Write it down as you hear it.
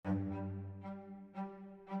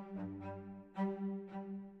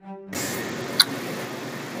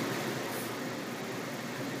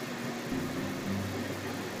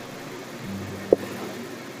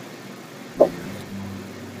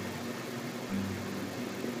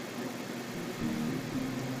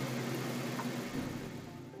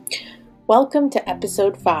Welcome to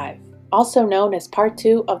Episode 5, also known as Part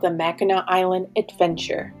 2 of the Mackinac Island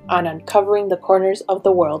Adventure on Uncovering the Corners of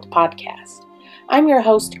the World podcast. I'm your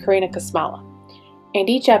host, Karina Kasmala, and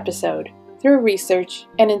each episode, through research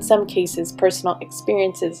and in some cases personal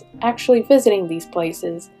experiences actually visiting these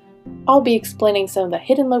places, I'll be explaining some of the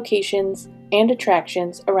hidden locations and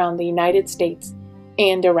attractions around the United States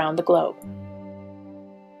and around the globe.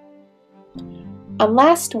 On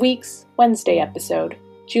last week's Wednesday episode,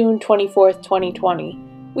 June 24th, 2020,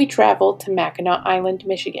 we traveled to Mackinac Island,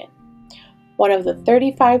 Michigan, one of the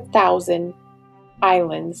 35,000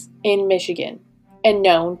 islands in Michigan, and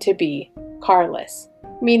known to be carless,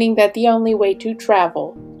 meaning that the only way to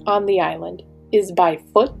travel on the island is by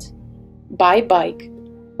foot, by bike,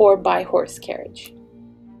 or by horse carriage.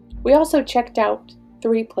 We also checked out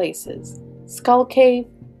 3 places: Skull Cave,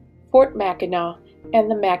 Fort Mackinac, and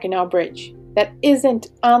the Mackinac Bridge, that isn't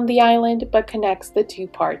on the island but connects the 2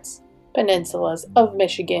 peninsulas of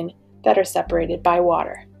Michigan that are separated by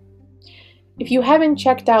water. If you haven't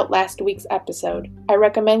checked out last week's episode, I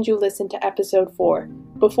recommend you listen to episode 4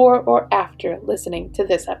 before or after listening to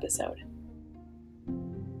this episode.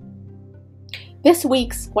 This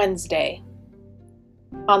week's Wednesday,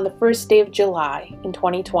 on the first day of July in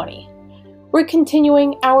 2020, we're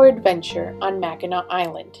continuing our adventure on Mackinac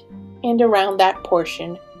Island and around that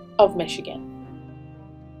portion of Michigan.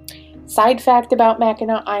 Side fact about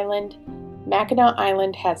Mackinac Island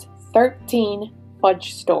has 13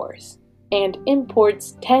 fudge stores and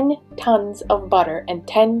imports 10 tons of butter and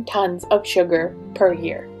 10 tons of sugar per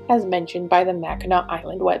year, as mentioned by the Mackinac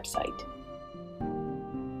Island website.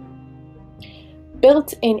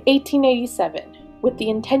 Built in 1887 with the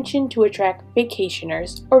intention to attract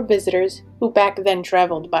vacationers or visitors who back then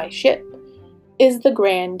traveled by ship, is the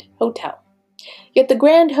Grand Hotel. Yet the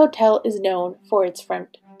Grand Hotel is known for its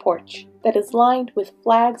front porch that is lined with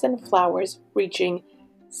flags and flowers reaching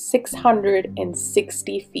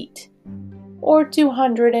 660 feet, or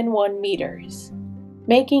 201 meters,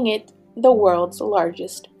 making it the world's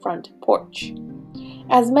largest front porch.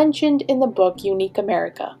 As mentioned in the book Unique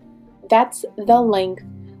America, that's the length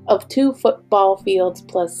of 2 football fields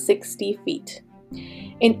plus 60 feet.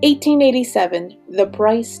 In 1887, the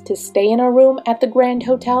price to stay in a room at the Grand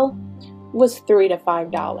Hotel was $3 to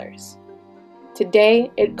 $5. Today,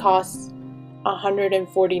 it costs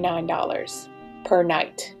 $149 per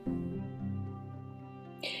night.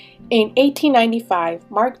 In 1895,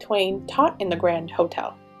 Mark Twain taught in the Grand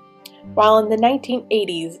Hotel, while in the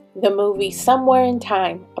 1980s, the movie Somewhere in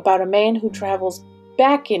Time, about a man who travels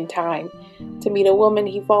back in time to meet a woman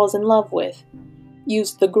he falls in love with,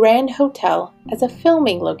 used the Grand Hotel as a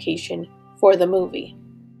filming location for the movie.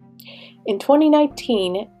 In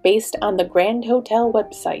 2019, based on the Grand Hotel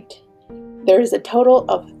website, there is a total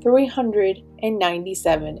of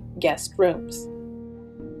 397 guest rooms.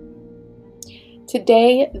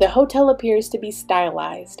 Today, the hotel appears to be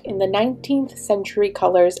stylized in the 19th century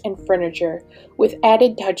colors and furniture with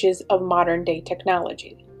added touches of modern-day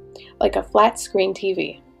technology, like a flat-screen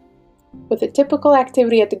TV. With a typical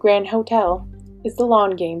activity at the Grand Hotel is the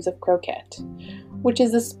lawn games of croquet, which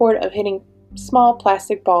is the sport of hitting small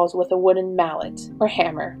plastic balls with a wooden mallet or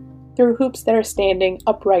hammer through hoops that are standing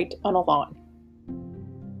upright on a lawn.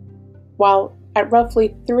 While at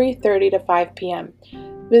roughly 3:30 to 5 p.m.,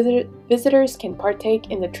 visitors can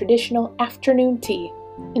partake in the traditional afternoon tea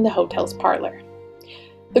in the hotel's parlor.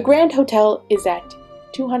 The Grand Hotel is at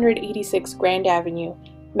 286 Grand Avenue,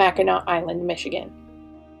 Mackinac Island, Michigan.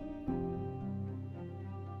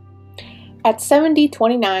 At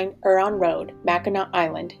 7029 Huron Road, Mackinac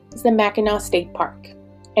Island, is the Mackinac State Park,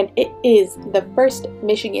 and it is the first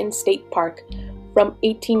Michigan state park from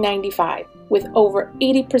 1895, with over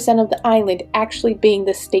 80% of the island actually being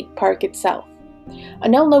the state park itself. A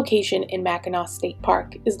known location in Mackinac State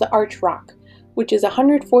Park is the Arch Rock, which is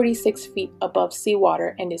 146 feet above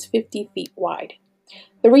seawater and is 50 feet wide.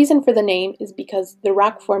 The reason for the name is because the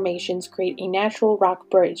rock formations create a natural rock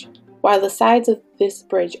bridge, while the sides of this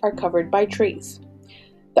bridge are covered by trees.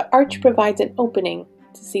 The arch provides an opening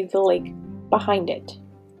to see the lake behind it.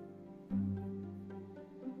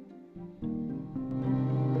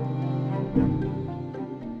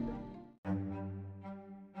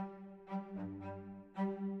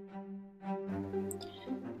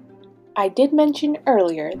 I did mention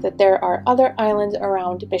earlier that there are other islands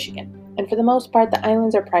around Michigan, and for the most part the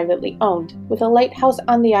islands are privately owned, with a lighthouse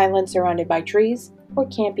on the island surrounded by trees, or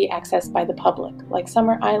can't be accessed by the public, like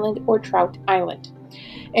Summer Island or Trout Island,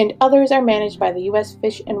 and others are managed by the U.S.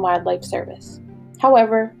 Fish and Wildlife Service.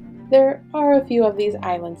 However, there are a few of these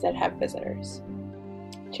islands that have visitors.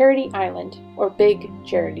 Charity Island, or Big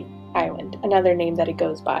Charity Island, another name that it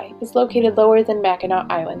goes by, is located lower than Mackinac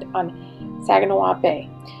Island on Saginaw Bay.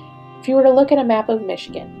 If you were to look at a map of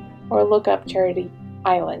Michigan or look up Charity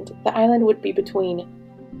Island, the island would be between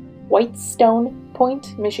Whitestone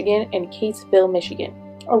Point, Michigan, and Caseville, Michigan,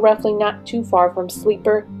 or roughly not too far from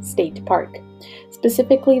Sleeper State Park.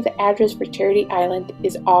 Specifically, the address for Charity Island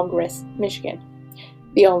is Augress, Michigan.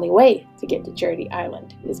 The only way to get to Charity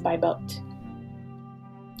Island is by boat.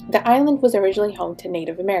 The island was originally home to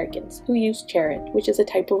Native Americans who used charit, which is a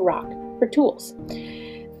type of rock, for tools.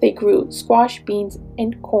 They grew squash, beans,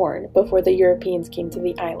 and corn before the Europeans came to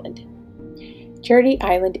the island. Charity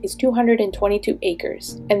Island is 222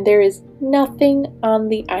 acres, and there is nothing on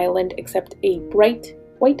the island except a bright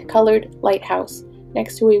white-colored lighthouse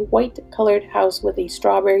next to a white-colored house with a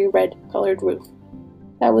strawberry red-colored roof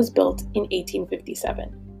that was built in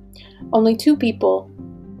 1857. Only 2 people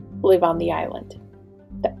live on the island.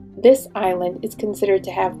 This island is considered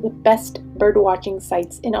to have the best birdwatching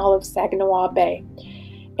sites in all of Saginaw Bay,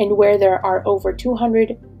 and where there are over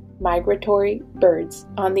 200 migratory birds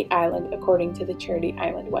on the island, according to the Charity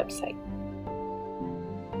Island website.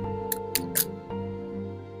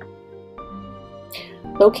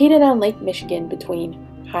 Located on Lake Michigan between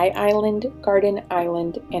High Island, Garden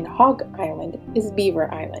Island, and Hog Island is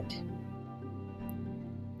Beaver Island.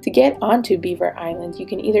 To get onto Beaver Island, you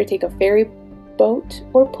can either take a ferry boat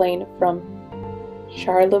or plane from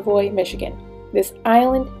Charlevoix, Michigan. This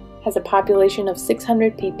island has a population of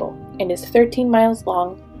 600 people and is 13 miles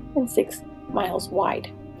long and 6 miles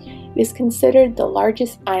wide. It is considered the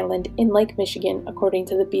largest island in Lake Michigan, according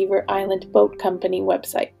to the Beaver Island Boat Company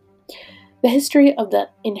website. The history of the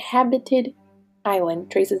inhabited island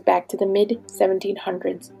traces back to the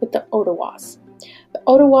mid-1700s with the Ottawas. The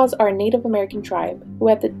Ottawas are a Native American tribe who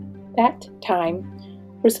at that time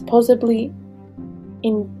were supposedly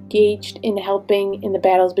engaged in helping in the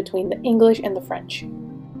battles between the English and the French.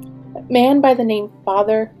 A man by the name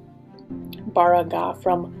Father Barraga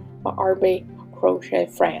from Arbe Crochet,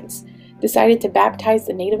 France, decided to baptize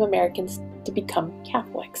the Native Americans to become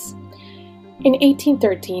Catholics. In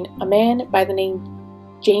 1813, a man by the name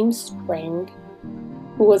James Strang,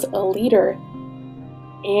 who was a leader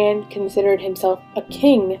and considered himself a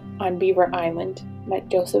king on Beaver Island, met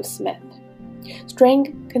Joseph Smith.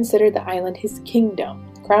 Strang considered the island his kingdom,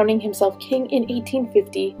 crowning himself king in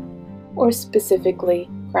 1850, or specifically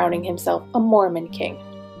crowning himself a Mormon king.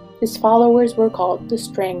 His followers were called the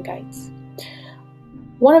Strangites.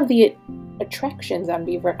 One of the attractions on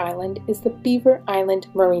Beaver Island is the Beaver Island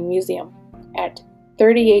Marine Museum at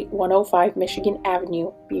 38105 Michigan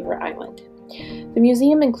Avenue, Beaver Island. The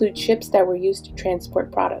museum includes ships that were used to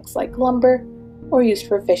transport products like lumber or used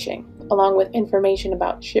for fishing, along with information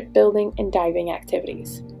about shipbuilding and diving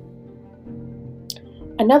activities.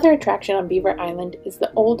 Another attraction on Beaver Island is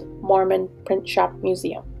the Old Mormon Print Shop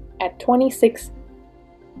Museum at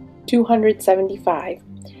 27275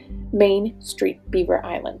 Main Street, Beaver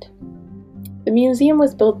Island. The museum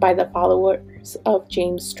was built by the followers of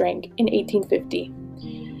James Strang in 1850.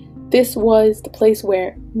 This was the place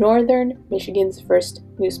where Northern Michigan's first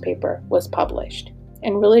newspaper was published,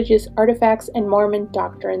 and religious artifacts and Mormon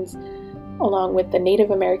doctrines, along with the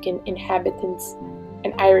Native American inhabitants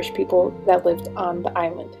and Irish people that lived on the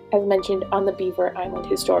island, as mentioned on the Beaver Island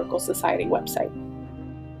Historical Society website.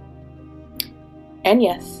 And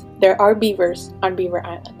yes, there are beavers on Beaver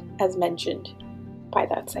Island, as mentioned by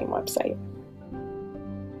that same website.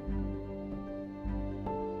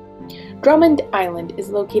 Drummond Island is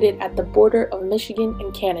located at the border of Michigan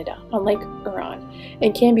and Canada on Lake Huron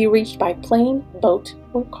and can be reached by plane, boat,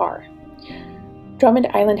 or car. Drummond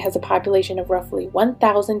Island has a population of roughly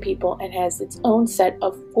 1,000 people and has its own set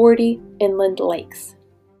of 40 inland lakes.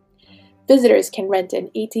 Visitors can rent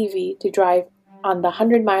an ATV to drive on the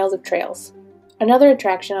 100 miles of trails. Another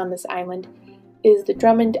attraction on this island is the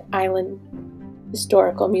Drummond Island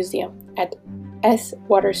Historical Museum at S.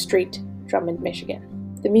 Water Street, Drummond, Michigan.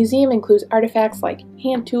 The museum includes artifacts like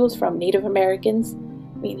hand tools from Native Americans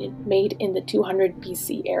made in the 200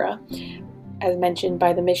 BC era, as mentioned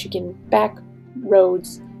by the Michigan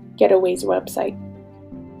Backroads Getaways website,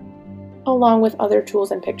 along with other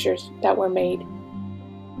tools and pictures that were made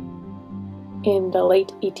in the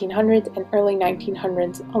late 1800s and early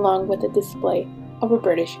 1900s, along with a display of a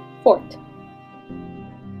British fort.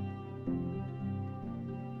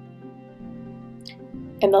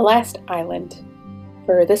 And the last island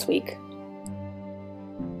for this week.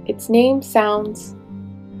 Its name sounds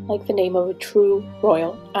like the name of a true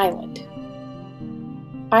royal island.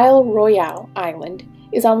 Isle Royale Island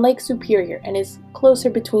is on Lake Superior and is closer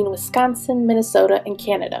between Wisconsin, Minnesota, and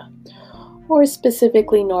Canada, or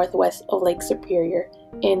specifically northwest of Lake Superior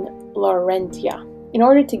in Laurentia. In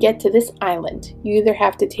order to get to this island, you either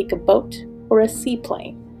have to take a boat or a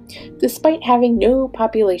seaplane. Despite having no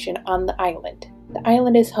population on the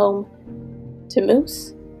island is home to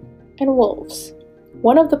moose and wolves.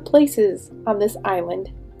 One of the places on this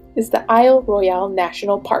island is the Isle Royale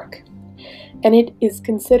National Park, and it is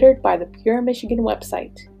considered by the Pure Michigan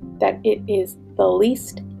website that it is the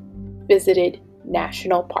least visited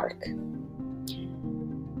national park.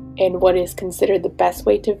 And what is considered the best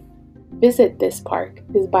way to visit this park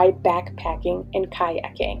is by backpacking and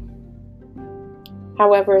kayaking.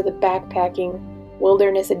 However, the backpacking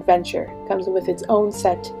wilderness adventure comes with its own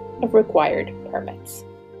set of required permits.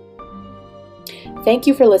 Thank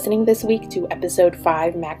you for listening this week to Episode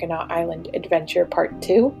 5 Mackinac Island Adventure Part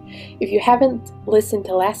 2. If you haven't listened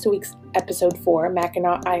to last week's Episode 4,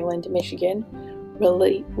 Mackinac Island, Michigan,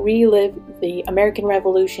 relive the American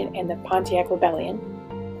Revolution and the Pontiac Rebellion,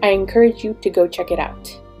 I encourage you to go check it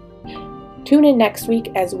out. Tune in next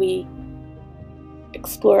week as we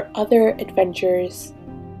explore other adventures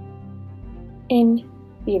in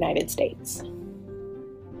the United States.